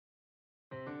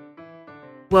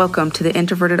Welcome to the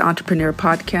Introverted Entrepreneur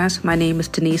Podcast. My name is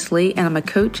Denise Lee, and I'm a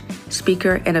coach,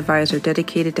 speaker, and advisor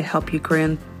dedicated to help you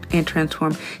grow and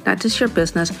transform not just your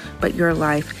business, but your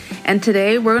life. And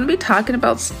today we're going to be talking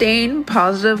about staying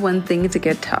positive when things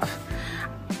get tough.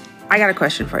 I got a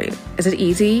question for you. Is it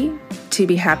easy to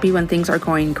be happy when things are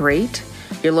going great?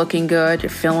 You're looking good, you're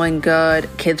feeling good,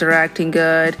 kids are acting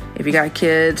good. If you got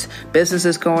kids, business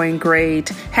is going great.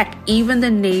 Heck, even the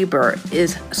neighbor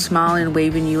is smiling and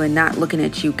waving you and not looking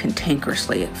at you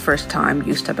cantankerously first time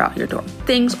you step out your door.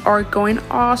 Things are going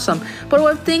awesome. But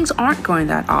what if things aren't going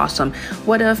that awesome?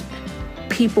 What if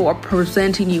people are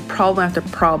presenting you problem after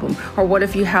problem? Or what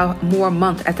if you have more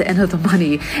month at the end of the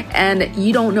money and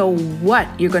you don't know what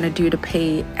you're going to do to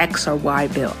pay X or Y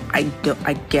bill? I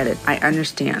get it. I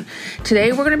understand.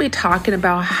 Today, we're going to be talking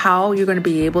about how you're going to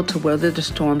be able to weather the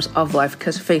storms of life,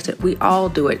 because face it, we all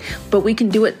do it, but we can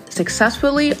do it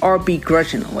successfully or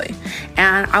begrudgingly.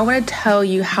 And I want to tell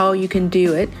you how you can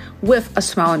do it with a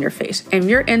smile on your face. And if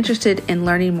you're interested in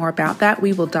learning more about that,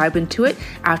 we will dive into it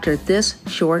after this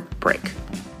short break.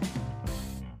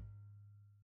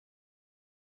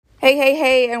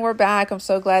 Hey, and we're back. I'm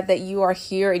so glad that you are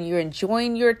here and you're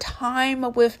enjoying your time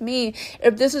with me.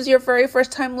 If this is your very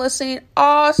first time listening,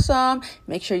 awesome.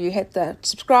 Make sure you hit the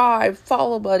subscribe,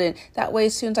 follow button. That way,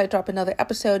 as soon as I drop another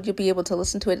episode, you'll be able to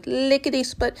listen to it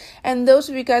lickety-split. And those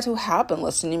of you guys who have been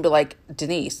listening, be like,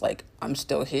 Denise, I'm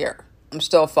still here. I'm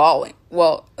still following.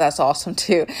 Well, that's awesome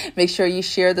too. Make sure you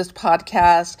share this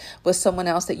podcast with someone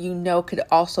else that you know could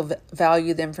also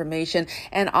value the information.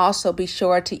 And also be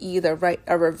sure to either write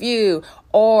a review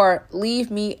or leave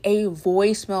me a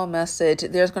voicemail message.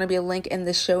 There's going to be a link in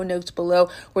the show notes below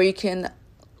where you can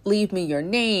leave me your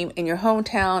name and your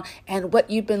hometown and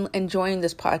what you've been enjoying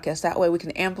this podcast. That way we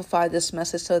can amplify this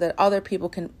message so that other people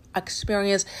can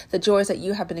experience the joys that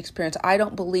you have been experiencing. I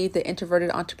don't believe the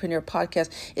Introverted Entrepreneur Podcast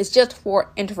is just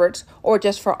for introverts or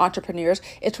just for entrepreneurs.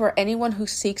 It's for anyone who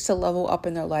seeks to level up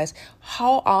in their lives.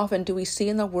 How often do we see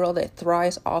in the world that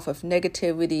thrives off of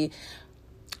negativity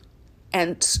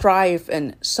and strife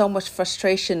and so much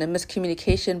frustration and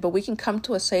miscommunication, but we can come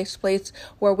to a safe place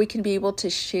where we can be able to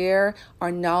share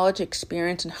our knowledge,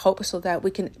 experience, and hope so that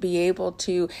we can be able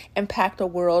to impact the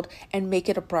world and make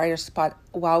it a brighter spot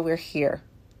while we're here.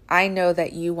 I know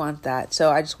that you want that. So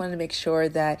I just wanted to make sure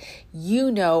that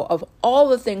you know of all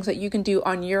the things that you can do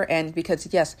on your end, because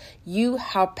yes, you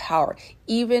have power,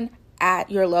 even at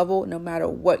your level, no matter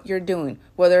what you're doing,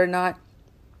 whether or not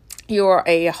you're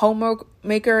a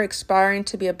homemaker aspiring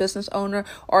to be a business owner,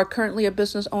 or currently a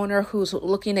business owner who's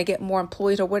looking to get more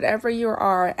employees, or whatever you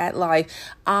are at life.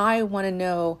 I want to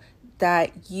know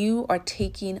that you are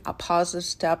taking a positive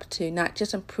step to not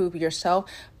just improve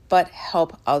yourself, but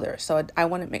help others. So I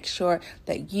want to make sure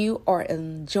that you are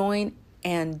enjoying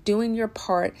and doing your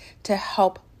part to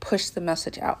help push the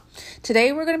message out.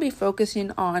 Today, we're going to be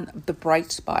focusing on the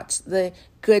bright spots, the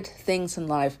good things in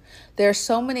life. There are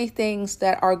so many things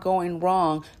that are going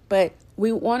wrong, but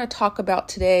we want to talk about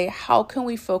today, how can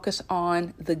we focus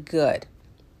on the good?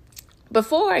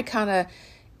 Before I kind of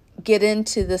get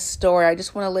into this story, I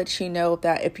just want to let you know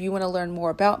that if you want to learn more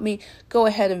about me, go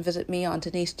ahead and visit me on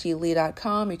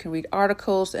deniseglee.com. You can read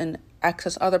articles and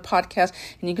access other podcasts,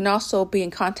 and you can also be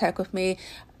in contact with me,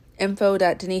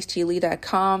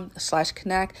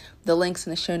 info.deniseglee.com/connect. The links in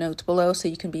the show notes below so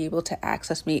you can be able to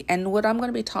access me. And what I'm going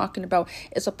to be talking about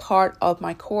is a part of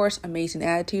my course, Amazing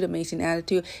Attitude. Amazing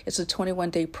Attitude is a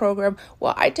 21-day program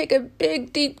where I take a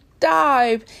big, deep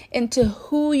dive into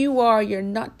who you are, your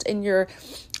nuts, and your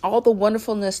all the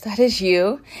wonderfulness that is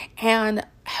you, and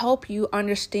help you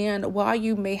understand why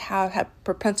you may have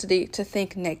propensity to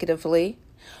think negatively,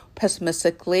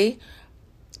 pessimistically,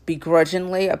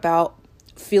 begrudgingly about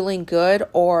feeling good,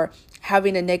 or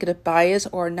having a negative bias,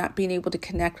 or not being able to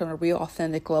connect on a real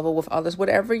authentic level with others.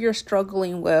 Whatever you're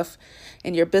struggling with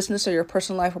in your business or your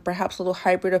personal life, or perhaps a little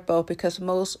hybrid of both, because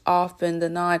most often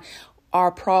than not,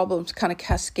 our problems kind of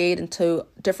cascade into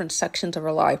different sections of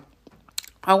our life.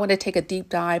 I want to take a deep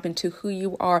dive into who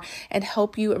you are and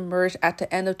help you emerge at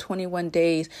the end of 21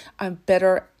 days a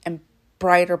better and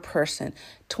brighter person.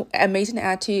 Amazing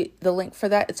Attitude, the link for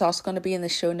that, it's also going to be in the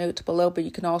show notes below, but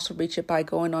you can also reach it by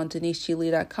going on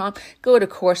deniseglee.com. Go to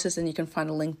courses and you can find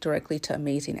a link directly to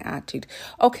Amazing Attitude.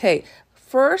 Okay,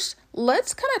 first,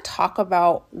 let's kind of talk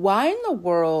about why in the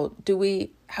world do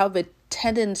we have a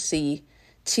tendency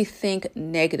to think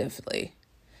negatively.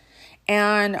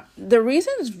 And the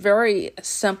reason is very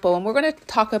simple, and we're going to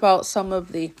talk about some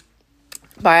of the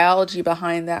biology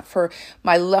behind that for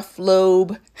my left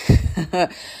lobe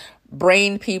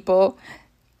brain people.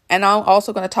 And I'm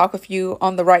also going to talk with you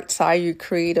on the right side, you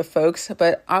creative folks,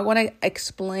 but I want to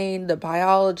explain the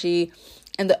biology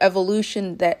and the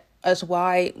evolution that is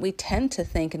why we tend to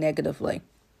think negatively.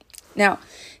 Now,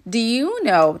 do you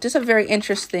know, just a very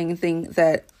interesting thing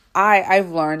that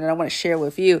I've learned and I want to share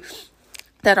with you,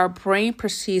 that our brain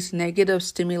perceives negative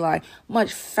stimuli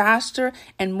much faster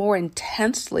and more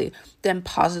intensely than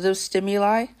positive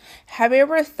stimuli. Have you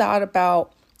ever thought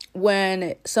about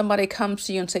when somebody comes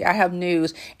to you and say, I have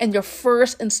news, and your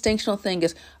first instinctual thing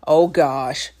is, oh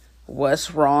gosh,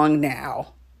 what's wrong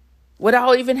now?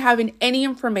 Without even having any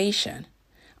information,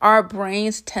 our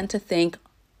brains tend to think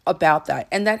about that.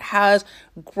 And that has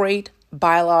great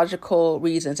biological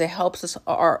reasons. It helps us,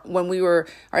 our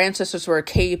ancestors were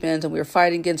cavemen and we were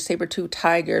fighting against saber-toothed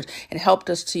tigers, and it helped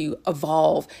us to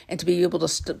evolve and to be able to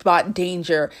spot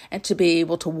danger and to be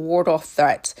able to ward off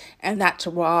threats. And that's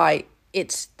why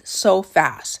it's so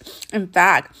fast. In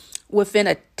fact, within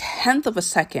a tenth of a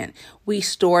second, we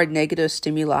store negative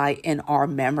stimuli in our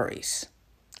memories.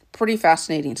 Pretty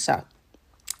fascinating stuff.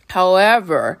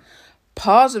 However,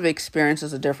 positive experience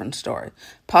is a different story.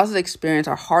 Positive experience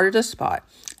are harder to spot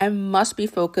and must be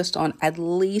focused on at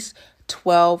least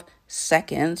 12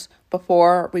 seconds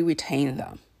before we retain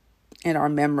them in our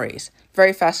memories.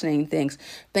 Very fascinating things.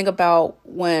 Think about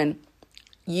when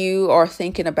you are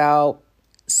thinking about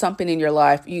something in your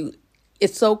life,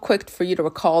 it's so quick for you to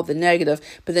recall the negative,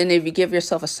 but then if you give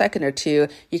yourself a second or two,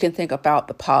 you can think about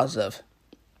the positive.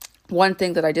 One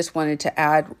thing that I just wanted to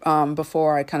add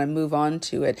before I kind of move on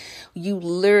to it, you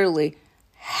literally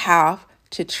have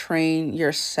to train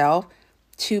yourself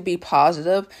to be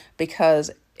positive,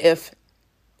 because if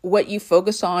what you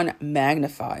focus on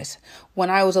magnifies. When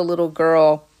I was a little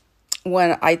girl,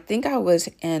 when I think I was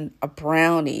in a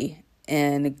brownie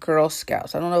in Girl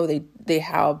Scouts. I don't know if they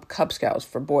have Cub Scouts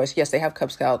for boys. Yes, they have Cub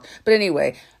Scouts. But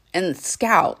anyway, and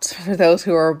Scouts, for those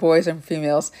who are boys and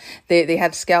females, they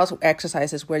had Scouts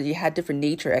exercises where you had different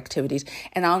nature activities.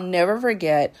 And I'll never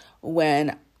forget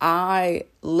when I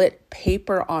lit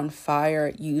paper on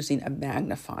fire using a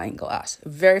magnifying glass.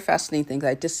 Very fascinating thing.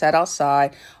 I just sat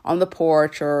outside on the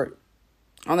porch or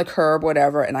on the curb,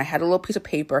 whatever, and I had a little piece of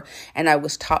paper, and I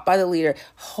was taught by the leader,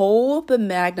 hold the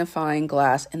magnifying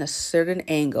glass in a certain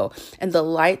angle, and the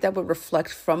light that would reflect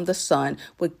from the sun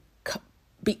would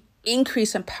be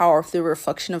increased in power through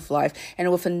reflection of light,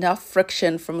 and with enough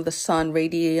friction from the sun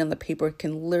radiating on the paper, it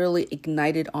can literally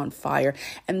ignite it on fire.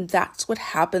 And that's what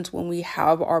happens when we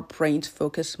have our brains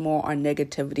focus more on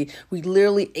negativity. We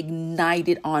literally ignite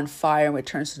it on fire, and it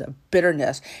turns into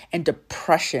bitterness and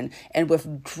depression and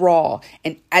withdrawal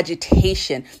and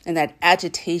agitation. And that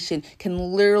agitation can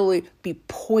literally be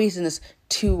poisonous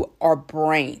to our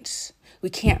brains.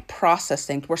 We can't process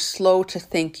things. We're slow to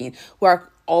thinking. We're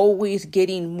always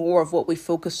getting more of what we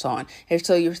focus on. And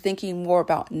so you're thinking more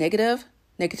about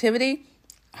negativity,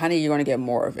 honey, you're going to get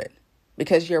more of it,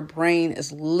 because your brain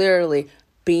is literally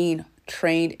being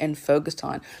trained and focused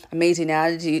on. Amazing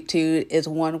Attitude is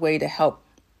one way to help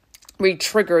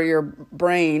retrain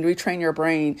your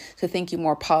brain to thinking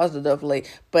more positively.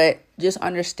 But just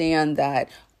understand that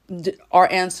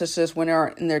our ancestors, when they're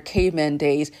in their caveman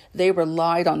days, they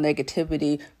relied on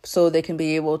negativity so they can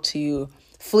be able to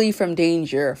flee from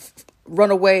danger,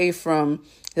 run away from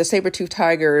the saber-toothed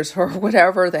tigers or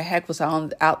whatever the heck was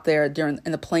out there in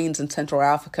the plains in Central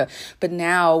Africa. But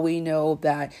now we know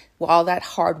that while that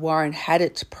hardwiring had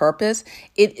its purpose,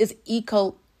 it is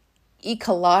ecologically,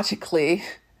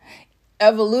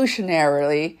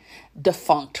 evolutionarily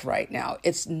defunct right now.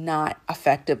 It's not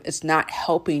effective. It's not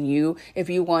helping you if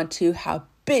you want to have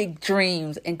big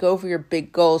dreams and go for your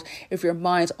big goals. If your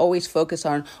mind's always focused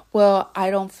on, well, I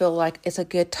don't feel like it's a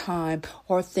good time,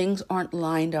 or things aren't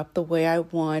lined up the way I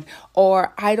want,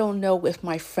 or I don't know if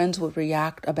my friends would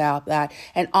react about that,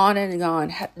 and on and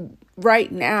on.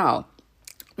 Right now,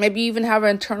 maybe you even have an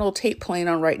internal tape playing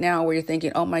on right now where you're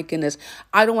thinking, oh my goodness,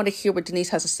 I don't want to hear what Denise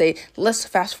has to say. Let's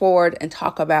fast forward and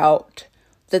talk about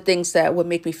the things that would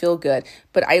make me feel good.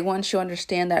 But I want you to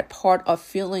understand that part of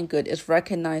feeling good is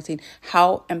recognizing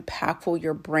how impactful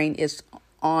your brain is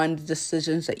on the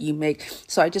decisions that you make.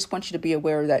 So I just want you to be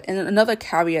aware of that. And another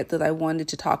caveat that I wanted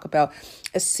to talk about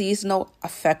is seasonal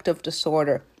affective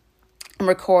disorder. I'm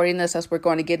recording this as we're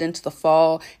going to get into the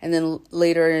fall and then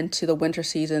later into the winter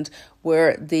seasons,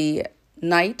 where the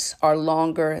nights are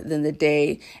longer than the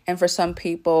day. And for some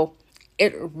people,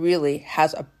 it really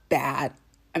has a bad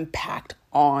impact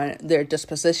on their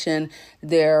disposition,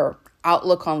 their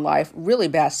outlook on life, really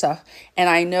bad stuff. And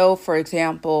I know, for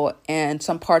example, in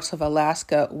some parts of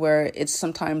Alaska where it's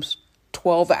sometimes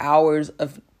 12 hours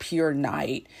of pure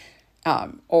night,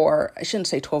 or I shouldn't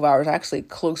say 12 hours, actually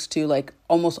close to like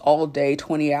almost all day,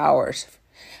 20 hours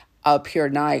of pure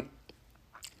night.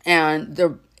 And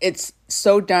it's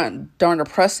so darn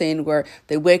depressing where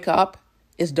they wake up,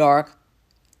 it's dark,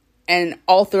 and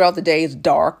all throughout the day is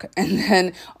dark, and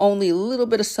then only a little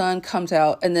bit of sun comes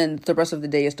out, and then the rest of the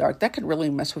day is dark. That can really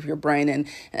mess with your brain, and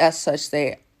as such,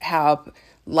 they have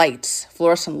lights,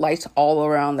 fluorescent lights all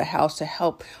around the house to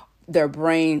help their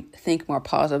brain think more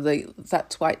positively.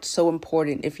 That's why it's so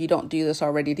important, if you don't do this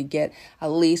already, to get at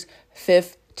least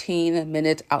 15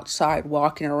 minutes outside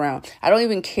walking around. I don't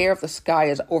even care if the sky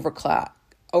is overcast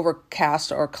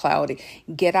or cloudy.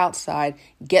 Get outside,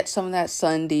 get some of that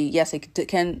sun D. Yes, it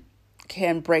can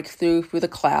break through the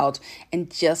clouds, and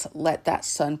just let that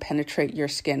sun penetrate your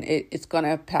skin. It's going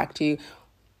to impact you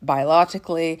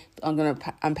biologically. I'm going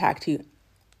to impact you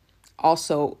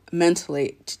also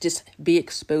mentally, to just be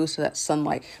exposed to that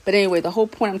sunlight. But anyway, the whole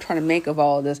point I'm trying to make of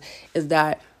all of this is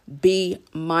that be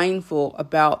mindful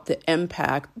about the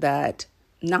impact that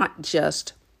not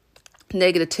just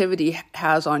negativity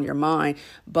has on your mind,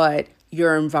 but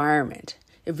your environment.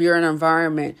 If you're in an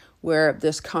environment where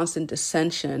there's constant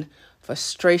dissension,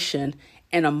 frustration,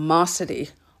 animosity,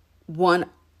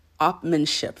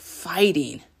 one-upmanship,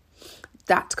 fighting,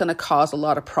 that's going to cause a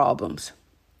lot of problems.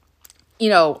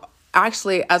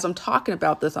 Actually, as I'm talking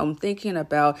about this, I'm thinking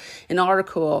about an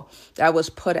article that was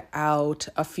put out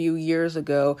a few years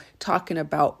ago talking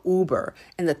about Uber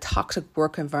and the toxic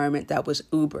work environment that was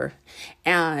Uber.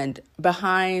 And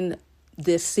behind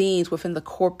the scenes within the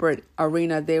corporate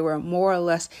arena, they were more or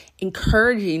less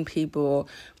encouraging people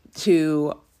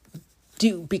to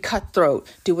be cutthroat,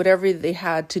 do whatever they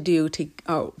had to do to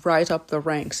rise up the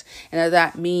ranks. And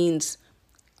that means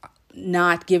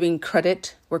not giving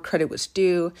credit where credit was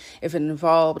due, if it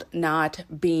involved not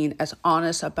being as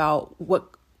honest about what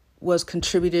was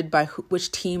contributed by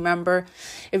which team member.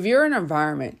 If you're in an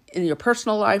environment in your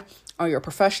personal life or your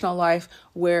professional life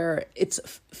where it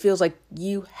feels like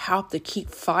you have to keep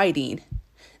fighting,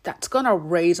 that's going to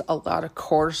raise a lot of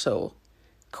cortisol.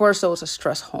 Cortisol is a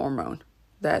stress hormone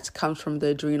that comes from the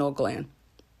adrenal gland.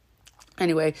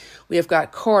 Anyway, we have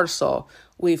got cortisol,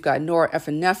 we've got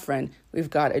norepinephrine, we've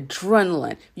got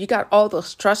adrenaline. You got all those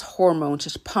stress hormones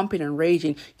just pumping and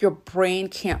raging. Your brain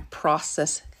can't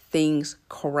process things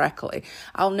correctly.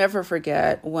 I'll never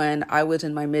forget when I was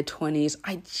in my mid-20s,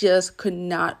 I just could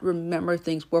not remember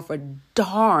things worth a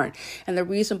darn. And the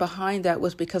reason behind that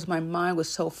was because my mind was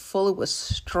so full with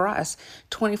stress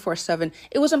 24/7.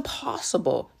 It was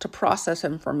impossible to process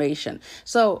information.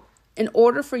 So in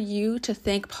order for you to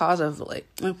think positively,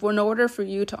 and in order for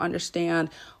you to understand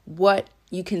what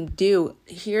you can do,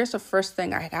 here's the first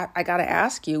thing I got to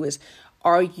ask you is,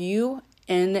 are you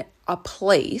in a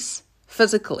place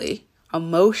physically,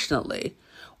 emotionally,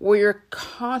 where you're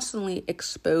constantly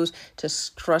exposed to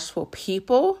stressful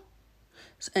people,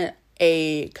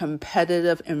 a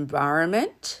competitive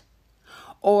environment,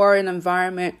 or an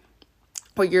environment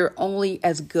where you're only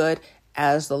as good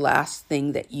as the last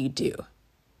thing that you do?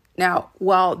 Now,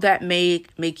 while that may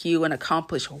make you an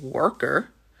accomplished worker,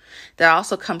 that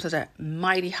also comes at a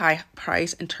mighty high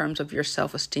price in terms of your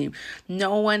self-esteem.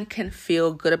 No one can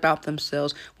feel good about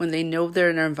themselves when they know they're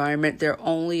in an environment they're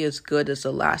only as good as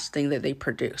the last thing that they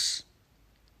produce.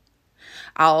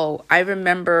 I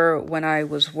remember when I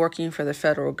was working for the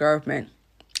federal government,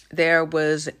 there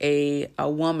was a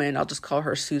woman, I'll just call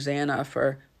her Susanna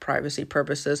for privacy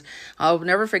purposes. I'll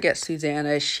never forget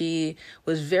Susanna. She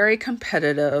was very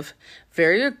competitive,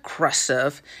 very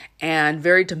aggressive, and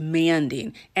very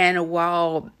demanding. And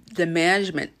while the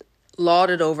management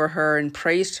lauded over her and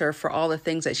praised her for all the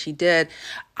things that she did,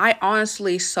 I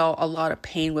honestly saw a lot of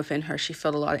pain within her. She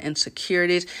felt a lot of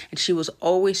insecurities, and she was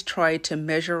always trying to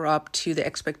measure up to the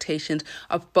expectations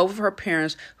of both of her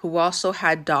parents, who also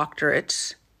had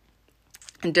doctorates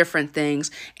and different things.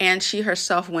 And she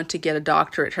herself went to get a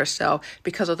doctorate herself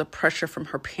because of the pressure from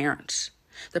her parents.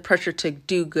 The pressure to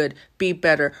do good, be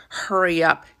better, hurry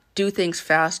up, do things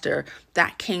faster.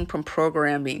 That came from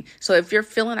programming. So if you're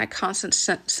feeling a constant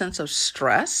sense of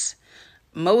stress,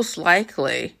 most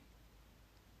likely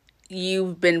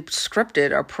you've been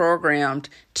scripted or programmed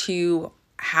to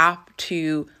have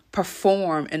to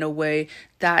perform in a way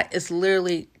that is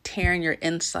literally tearing your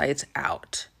insides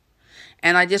out.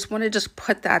 And I just want to just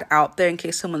put that out there in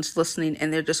case someone's listening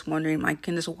and they're just wondering, my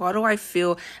goodness, why do I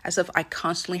feel as if I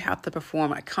constantly have to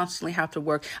perform? I constantly have to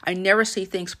work. I never see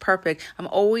things perfect. I'm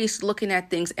always looking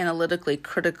at things analytically,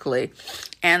 critically.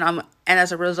 And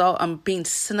as a result, I'm being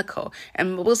cynical.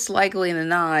 And most likely than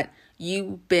not,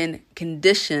 you've been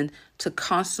conditioned to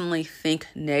constantly think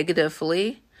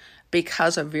negatively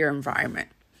because of your environment.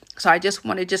 So I just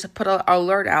want to just put an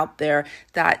alert out there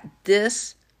that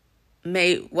this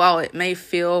while it may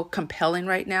feel compelling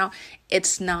right now,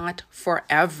 it's not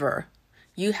forever.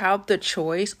 You have the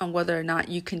choice on whether or not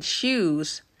you can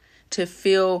choose to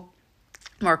feel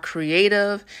more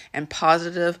creative and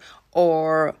positive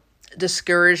or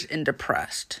discouraged and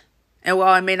depressed. And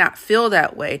while I may not feel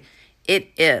that way, it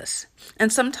is.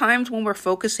 And sometimes when we're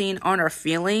focusing on our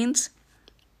feelings,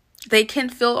 they can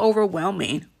feel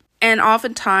overwhelming. And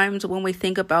oftentimes when we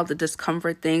think about the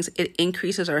discomfort things, it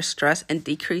increases our stress and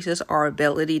decreases our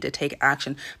ability to take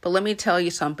action. But let me tell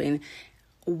you something.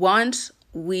 Once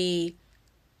we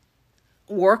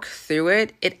work through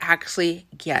it, it actually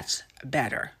gets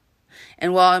better.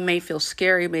 And while it may feel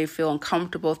scary, may feel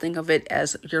uncomfortable, think of it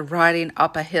as you're riding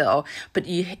up a hill, but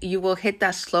you will hit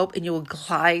that slope and you will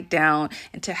glide down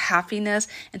into happiness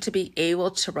and to be able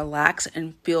to relax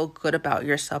and feel good about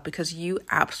yourself because you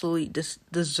absolutely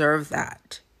deserve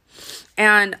that.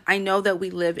 And I know that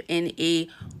we live in a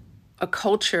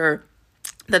culture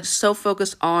that's so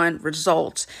focused on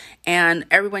results and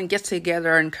everyone gets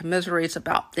together and commiserates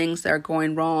about things that are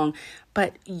going wrong,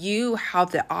 but you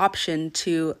have the option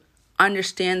to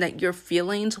understand that your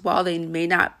feelings, while they may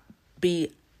not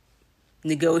be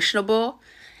negotiable,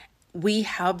 we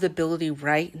have the ability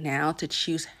right now to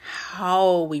choose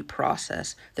how we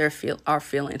process our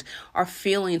feelings. Our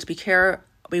feelings, beware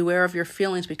of your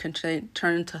feelings because they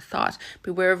turn into thoughts.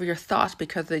 Beware of your thoughts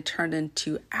because they turn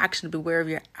into action. Beware of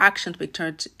your actions because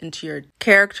they turn into your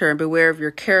character. And beware of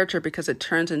your character because it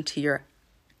turns into your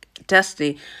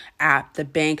destiny at the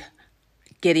bank,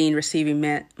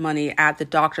 receiving money, at the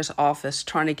doctor's office,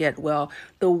 trying to get well.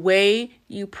 The way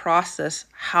you process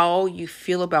how you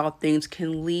feel about things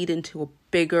can lead into a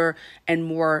bigger and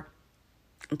more,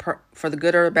 for the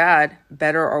good or the bad,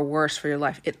 better or worse for your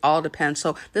life. It all depends.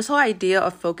 So this whole idea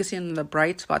of focusing on the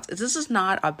bright spots, this is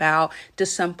not about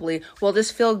just simply, well,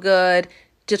 this feel good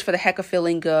just for the heck of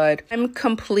feeling good. I'm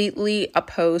completely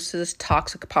opposed to this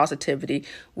toxic positivity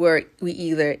where we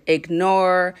either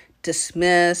ignore,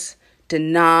 dismiss,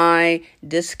 deny,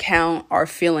 discount our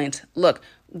feelings. Look,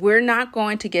 we're not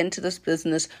going to get into this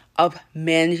business of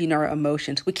managing our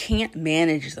emotions. We can't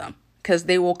manage them because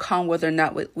they will come whether or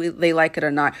not they like it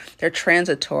or not. They're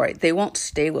transitory. They won't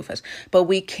stay with us. But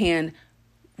we can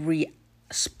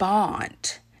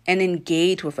respond and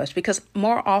engage with us because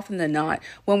more often than not,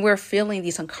 when we're feeling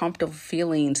these uncomfortable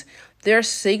feelings, they're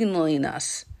signaling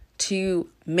us to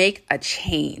make a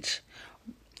change,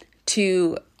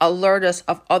 to alert us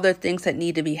of other things that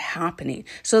need to be happening.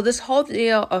 So this whole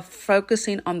deal of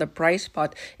focusing on the bright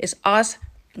spot is us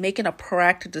making a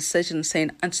proactive decision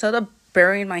saying, instead of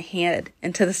burying my head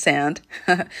into the sand,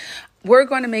 we're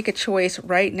going to make a choice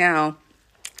right now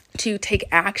to take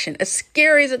action, as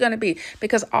scary as it's going to be,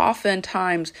 because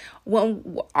oftentimes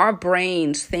when our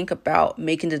brains think about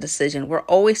making the decision, we're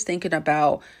always thinking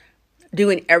about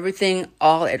doing everything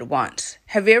all at once.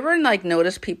 Have you ever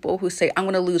noticed people who say, I'm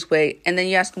going to lose weight? And then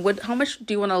you ask them, how much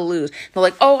do you want to lose? They're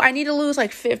like, oh, I need to lose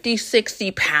 50,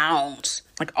 60 pounds,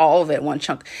 all of it, one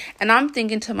chunk. And I'm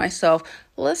thinking to myself,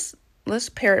 let's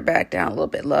pare it back down a little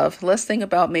bit, love. Let's think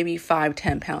about maybe 5,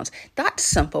 10 pounds. That's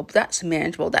simple. That's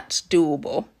manageable. That's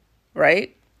doable,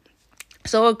 right?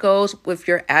 So it goes with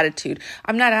your attitude.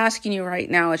 I'm not asking you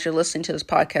right now as you're listening to this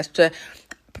podcast to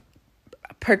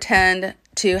pretend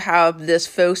to have this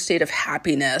faux state of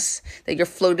happiness, that you're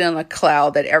floating on a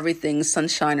cloud, that everything's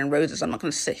sunshine and roses. I'm not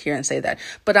going to sit here and say that.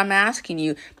 But I'm asking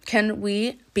you, can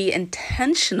we be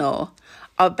intentional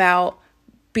about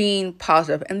being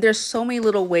positive? And there's so many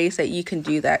little ways that you can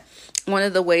do that. One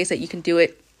of the ways that you can do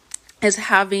it is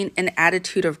having an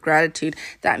attitude of gratitude.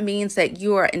 That means that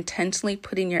you are intentionally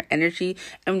putting your energy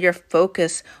and your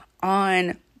focus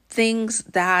on things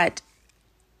that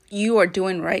you are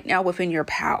doing right now within your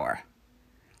power.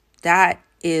 That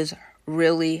is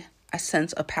really a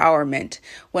sense of empowerment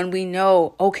when we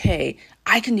know, okay,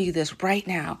 I can do this right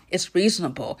now. It's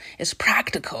reasonable, it's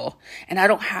practical, and I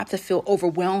don't have to feel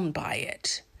overwhelmed by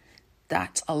it.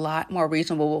 That's a lot more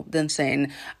reasonable than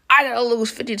saying, I gotta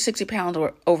lose 50 to 60 pounds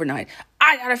overnight.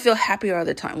 I gotta feel happy all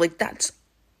the time. That's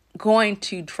going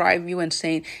to drive you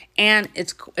insane. And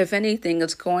if anything,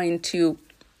 it's going to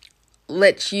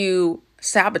let you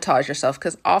sabotage yourself,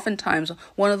 because oftentimes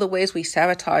one of the ways we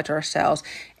sabotage ourselves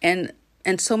and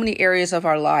in so many areas of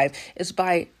our life is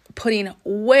by putting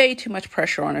way too much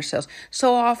pressure on ourselves.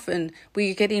 So often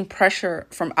we're getting pressure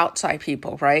from outside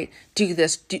people, right? Do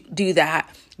this, do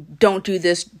that, don't do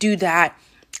this, do that.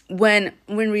 When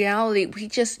in reality, we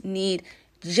just need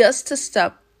to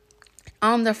step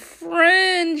on the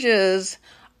fringes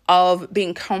of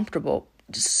being comfortable.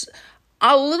 Just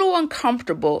a little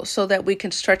uncomfortable so that we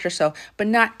can stretch ourselves, but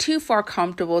not too far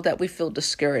comfortable that we feel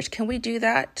discouraged. Can we do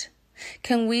that?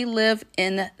 Can we live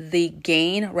in the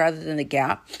gain rather than the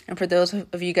gap? And for those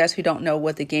of you guys who don't know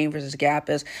what the gain versus gap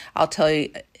is, I'll tell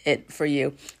you it for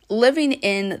you. Living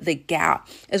in the gap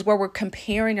is where we're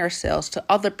comparing ourselves to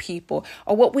other people,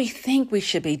 or what we think we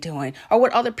should be doing, or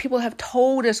what other people have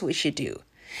told us we should do,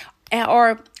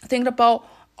 or thinking about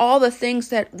all the things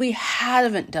that we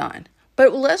haven't done.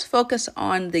 But let's focus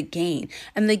on the gain.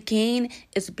 And the gain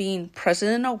is being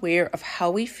present and aware of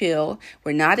how we feel.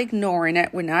 We're not ignoring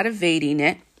it. We're not evading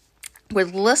it. We're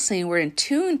listening. We're in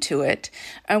tune to it.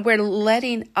 And we're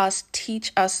letting us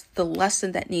teach us the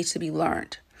lesson that needs to be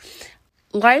learned.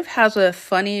 Life has a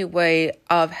funny way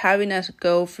of having us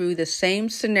go through the same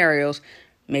scenarios,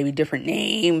 maybe different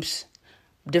names,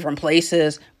 different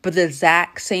places, but the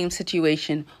exact same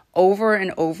situation over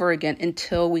and over again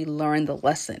until we learn the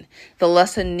lesson. The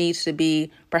lesson needs to be,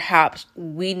 perhaps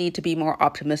we need to be more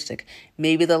optimistic.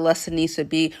 Maybe the lesson needs to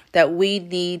be that we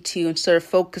need to, instead of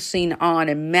focusing on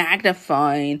and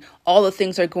magnifying all the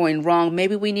things that are going wrong,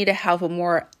 maybe we need to have a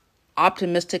more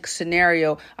optimistic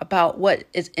scenario about what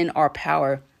is in our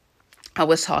power. I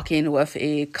was talking with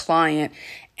a client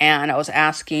and I was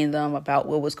asking them about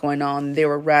what was going on. They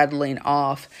were rattling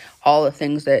off all the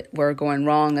things that were going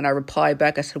wrong. And I replied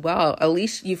back, I said, wow, at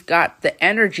least you've got the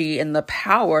energy and the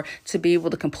power to be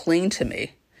able to complain to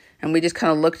me. And we just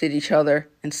kind of looked at each other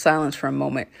in silence for a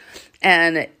moment.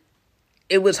 And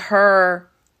it was her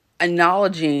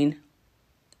acknowledging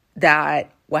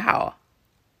that, wow,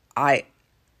 I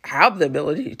have the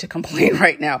ability to complain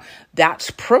right now.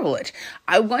 That's privilege.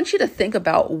 I want you to think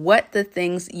about what the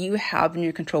things you have in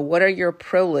your control. What are your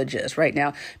privileges right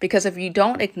now? Because if you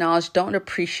don't acknowledge, don't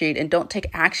appreciate, and don't take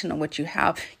action on what you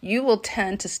have, you will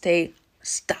tend to stay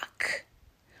stuck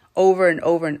over and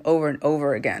over and over and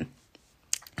over again.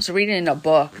 I was reading a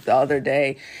book the other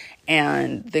day,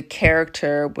 and the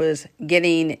character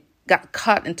got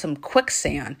caught in some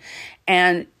quicksand.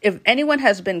 And if anyone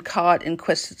has been caught in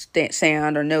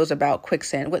quicksand or knows about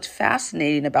quicksand, what's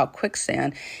fascinating about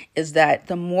quicksand is that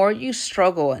the more you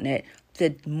struggle in it,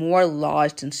 the more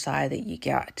lodged inside that you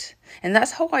get. And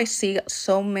that's how I see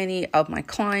so many of my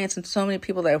clients and so many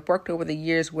people that I've worked over the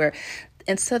years, where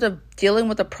instead of dealing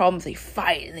with the problem, they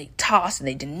fight and they toss and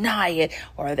they deny it,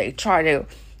 or they try to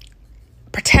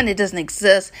pretend it doesn't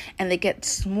exist, and they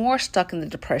get more stuck in the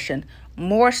depression,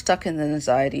 more stuck in the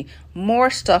anxiety, more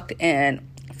stuck in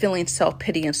feeling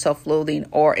self-pity and self-loathing,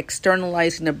 or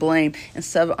externalizing the blame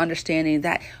instead of understanding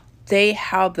that they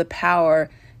have the power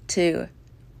to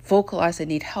vocalize they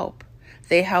need help.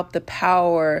 They have the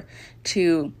power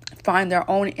to find their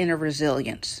own inner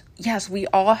resilience. Yes, we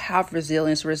all have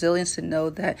resilience to know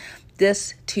that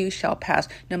this too shall pass.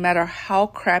 No matter how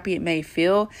crappy it may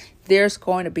feel, there's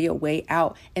going to be a way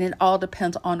out. And it all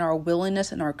depends on our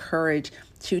willingness and our courage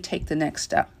to take the next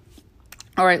step.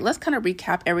 All right, let's kind of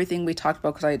recap everything we talked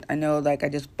about, because I know I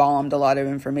just bombed a lot of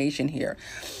information here.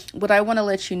 But I want to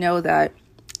let you know that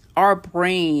our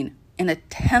brain in a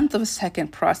tenth of a second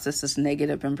processes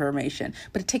negative information,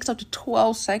 but it takes up to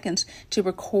 12 seconds to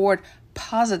record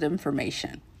positive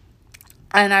information.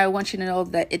 And I want you to know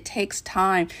that it takes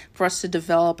time for us to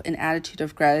develop an attitude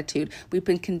of gratitude. We've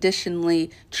been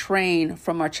conditionally trained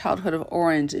from our childhood of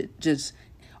oranges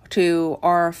to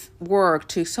our work,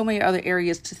 to so many other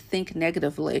areas, to think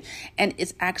negatively. And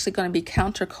it's actually going to be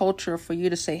counterculture for you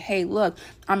to say, hey, look,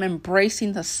 I'm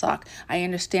embracing the suck. I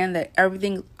understand that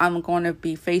everything I'm going to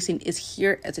be facing is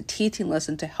here as a teaching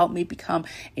lesson to help me become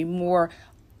a more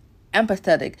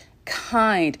empathetic,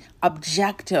 kind,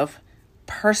 objective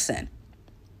person.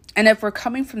 And if we're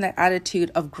coming from the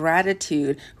attitude of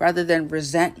gratitude rather than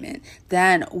resentment,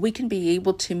 then we can be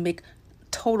able to make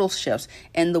total shifts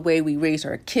in the way we raise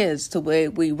our kids, the way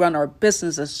we run our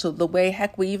businesses, to the way,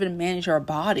 heck, we even manage our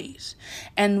bodies.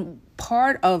 And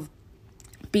part of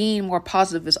being more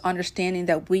positive is understanding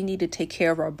that we need to take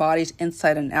care of our bodies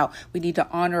inside and out. We need to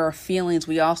honor our feelings.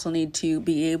 We also need to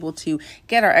be able to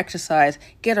get our exercise,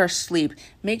 get our sleep,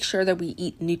 make sure that we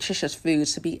eat nutritious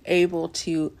foods to be able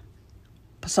to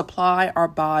supply our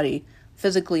body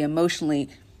physically, emotionally,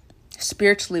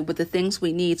 spiritually with the things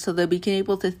we need, so that we can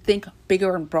able to think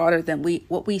bigger and broader than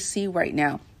what we see right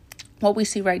now. What we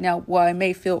see right now, while it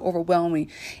may feel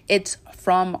overwhelming, it's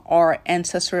from our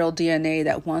ancestral DNA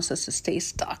that wants us to stay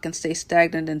stuck and stay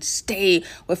stagnant and stay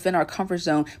within our comfort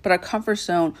zone. But our comfort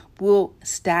zone will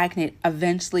stagnate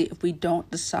eventually if we don't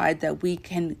decide that we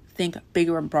can think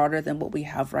bigger and broader than what we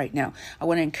have right now. I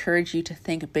want to encourage you to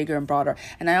think bigger and broader.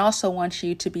 And I also want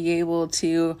you to be able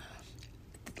to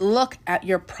look at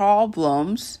your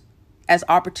problems as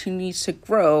opportunities to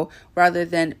grow rather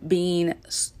than being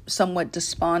somewhat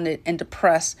despondent and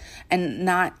depressed and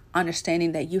not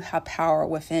understanding that you have power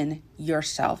within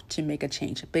yourself to make a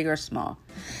change, big or small.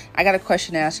 I got a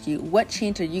question to ask you. What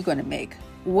change are you going to make?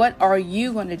 What are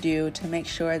you going to do to make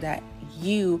sure that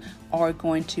you are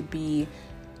going to be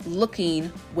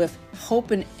looking with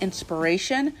hope and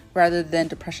inspiration rather than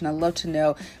depression? I'd love to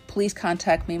know. Please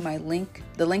contact me.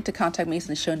 The link to contact me is in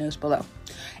the show notes below.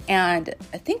 And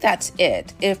I think that's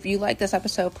it. If you like this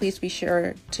episode, please be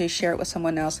sure to share it with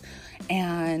someone else.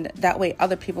 And that way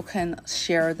other people can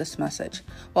share this message.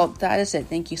 Well, that is it.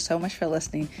 Thank you so much for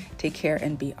listening. Take care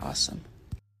and be awesome.